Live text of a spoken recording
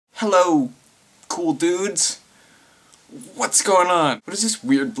Hello, cool dudes. What's going on? What is this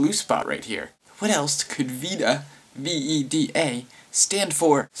weird blue spot right here? What else could VEDA, V-E-D-A, stand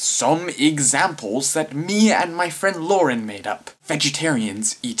for? Some examples that me and my friend Lauren made up.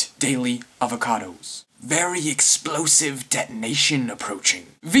 Vegetarians eat daily avocados. Very explosive detonation approaching.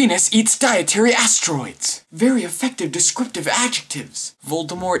 Venus eats dietary asteroids. Very effective descriptive adjectives.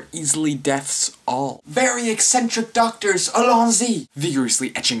 Voldemort easily deaths all. Very eccentric doctors, allons-y.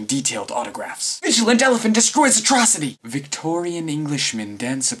 Vigorously etching detailed autographs. Vigilant elephant destroys atrocity. Victorian Englishmen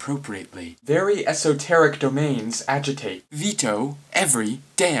dance appropriately. Very esoteric domains agitate. Veto, every,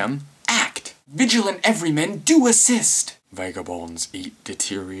 damn, act. Vigilant everymen do assist. Vagabonds eat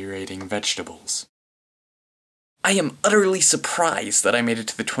deteriorating vegetables. I am utterly surprised that I made it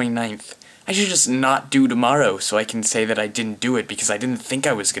to the 29th. I should just not do tomorrow so I can say that I didn't do it because I didn't think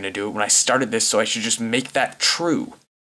I was going to do it when I started this, so I should just make that true.